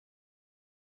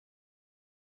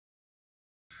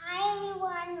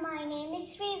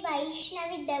is Sri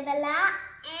Vyshnavi and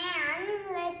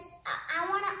I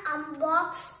want to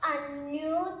unbox a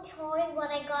new toy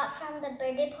what I got from the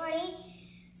birthday party.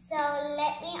 So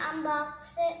let me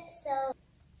unbox it.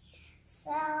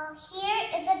 So here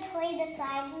is a toy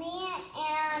beside me,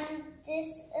 and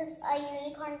this is a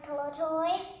unicorn pillow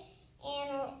toy,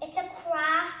 and it's a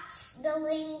crafts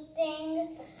building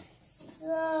thing.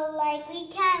 So like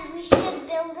we should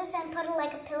build this and put it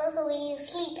like a pillow so we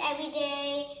sleep every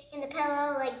day in the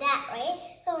pillow like that, right?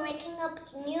 So we're making a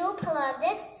new pillow of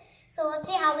this. So let's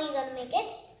see how we're gonna make it.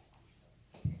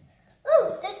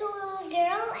 Ooh, there's a little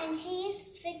girl and she's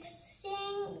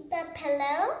fixing the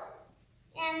pillow,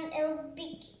 and it'll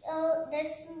be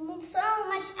there's so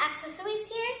much accessories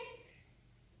here,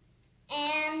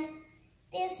 and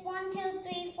there's 1, 2,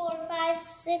 3, 4, 5,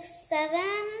 6, 7.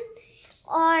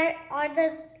 Or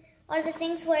the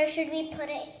things where should we put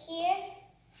it here?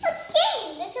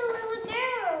 Okay, there's a little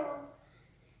girl,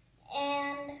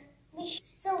 and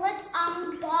so let's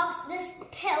unbox this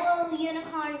pillow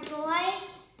unicorn toy.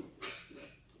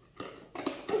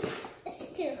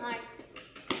 It's too hard.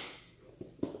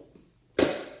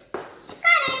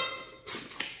 Got it.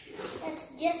 Let's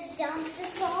just dump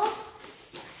this off.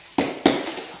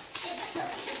 It's so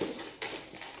tricky.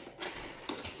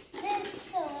 This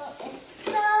pillow is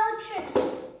so tricky.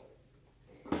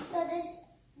 So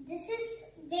this is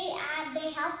they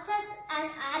helped us as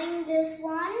adding this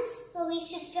ones, so we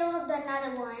should fill up the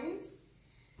other ones.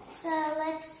 So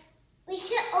we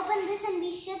should open this and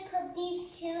we should put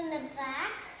these two in the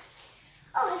back.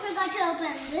 Oh, I forgot to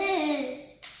open this.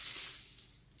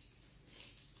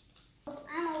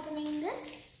 I'm opening this.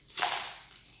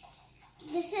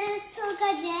 This is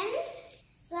silica gel.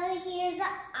 So here's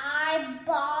the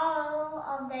eyeball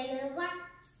of the unicorn.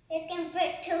 It can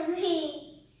fit to me.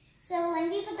 So when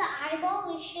we put the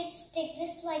eyeball, we should stick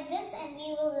this like this, and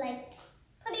we will like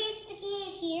put it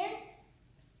sticky here.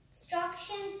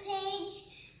 Instruction page.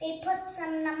 They put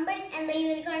some numbers and the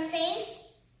unicorn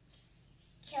face.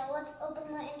 Okay, let's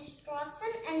open the instruction,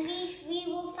 and we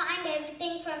will find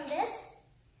everything from this.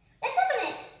 Let's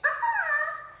open it.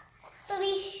 So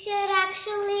we should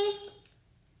actually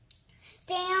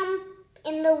stamp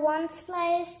in the ones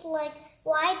place, like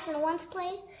whites in the ones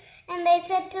place, and they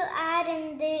said to add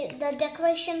in the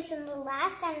decorations in the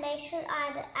last, and they should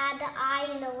add the eye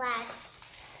in the last.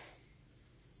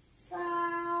 So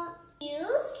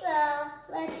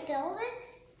let's build it.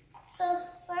 So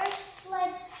first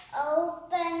let's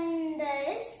open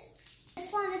this.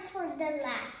 This one is for the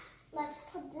last. Let's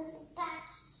put this back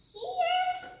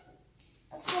here.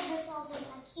 Let's put this also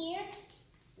back here.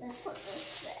 Let's put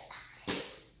this there.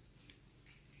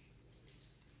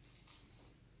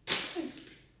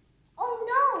 Oh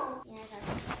no! Yeah,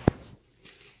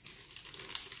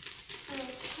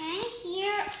 okay,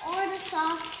 here are the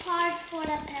soft parts for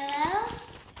the pillow.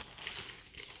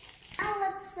 Now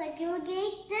let's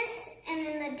segregate this, and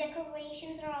then the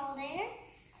decorations are all there.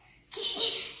 Okay.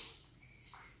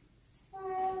 So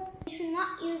we should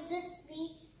not use this.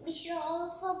 We should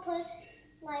also put,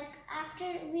 like, after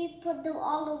we put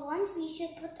all the ones, we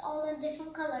should put all the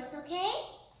different colors, okay?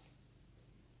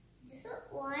 This is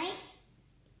white.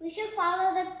 We should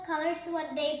follow the colors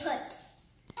what they put.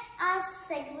 Let us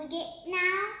segregate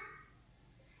now.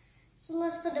 So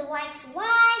let's put the whites to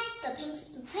whites, the pinks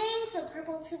to pinks, the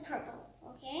purple to purple,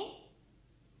 okay?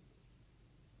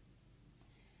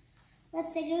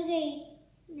 Let's segregate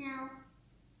now.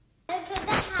 I put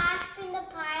the half in the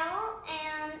pile,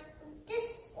 and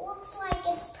this looks like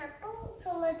it's purple,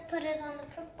 so let's put it on the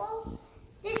purple.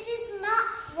 This is not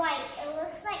white. It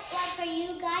looks like white for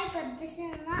you guys, but this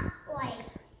is not white.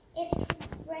 It's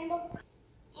rainbow,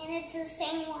 and it's the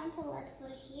same one, so let's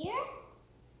put it here.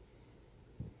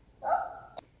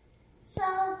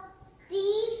 So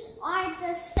these are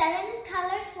the 7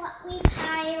 colors what we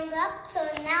piled up. So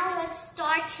now let's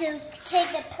start to take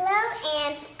the pillow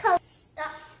and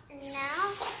stop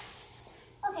now.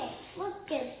 Okay, let's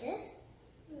get this.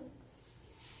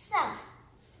 So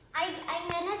I'm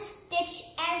gonna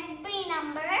stitch every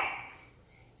number,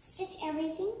 stitch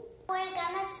everything.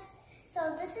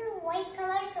 So this is white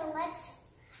color, so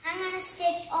I'm gonna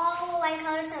stitch all the white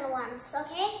colors at once,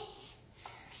 okay?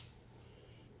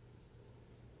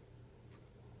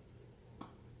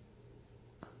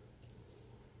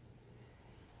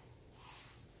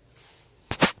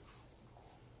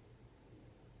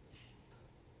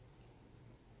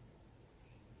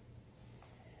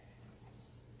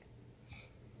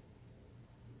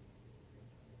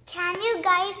 Can you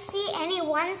guys see any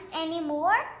ones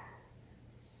anymore?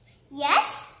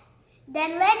 Yes?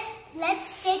 Then let's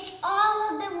stitch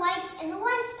all of the whites in the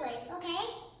ones place, okay?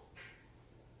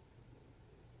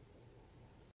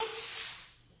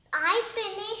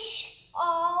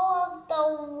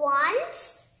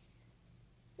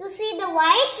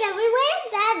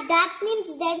 that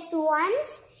means there's ones.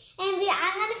 And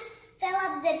I'm going to fill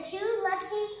up the twos. Let's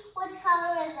see which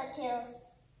color is the twos.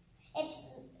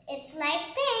 It's light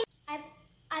pink.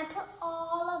 I put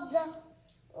all of the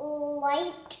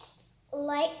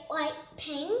light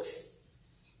pinks.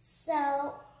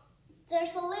 So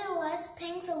there's a little less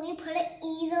pink, so we put it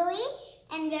easily.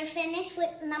 And we're finished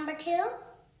with number 2.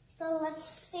 So let's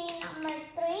see number 3.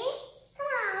 Come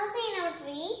on, let's see number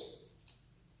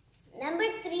 3. Number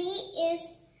 3 is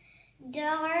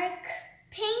dark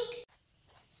pink.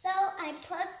 So I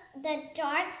put the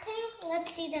dark pink.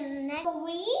 Let's see the next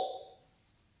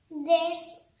 3. There's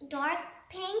dark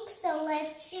pink. So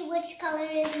let's see which color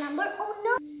is number. Oh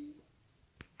no!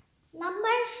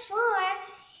 Number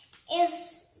 4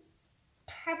 is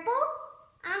purple.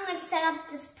 I'm going to set up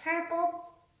this purple.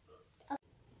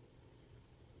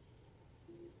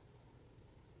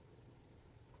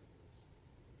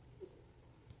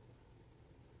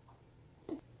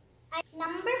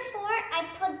 Number 4, I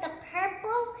put the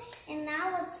purple. And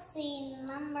now let's see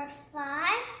number 5.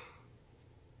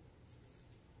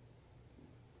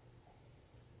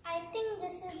 I think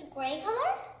this is gray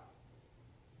color.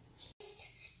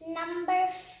 Number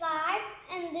 5,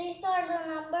 and these are the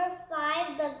number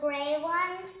 5, the gray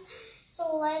ones.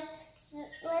 So let's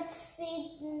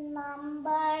see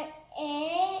number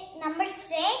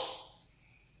 6.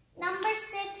 Number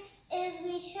 6 is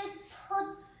we should put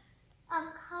a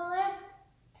color.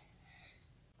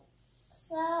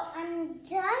 So I'm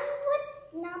done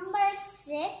with number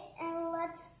 6, and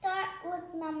let's start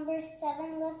with number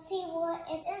 7. Let's see what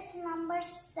it is. Number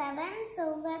 7.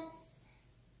 So let's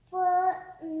put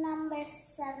number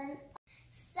 7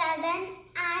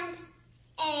 and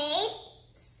 8.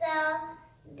 So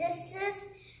this is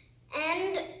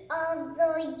end of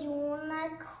the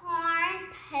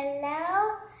unicorn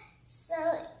pillow. So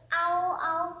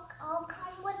I'll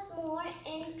come with more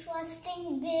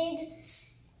interesting big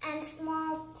and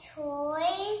small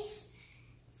toys,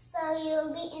 so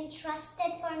you'll be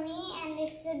interested for me. And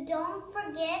if you don't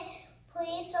forget,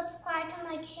 please subscribe to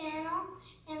my channel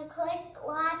and click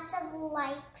lots of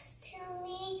likes to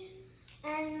me.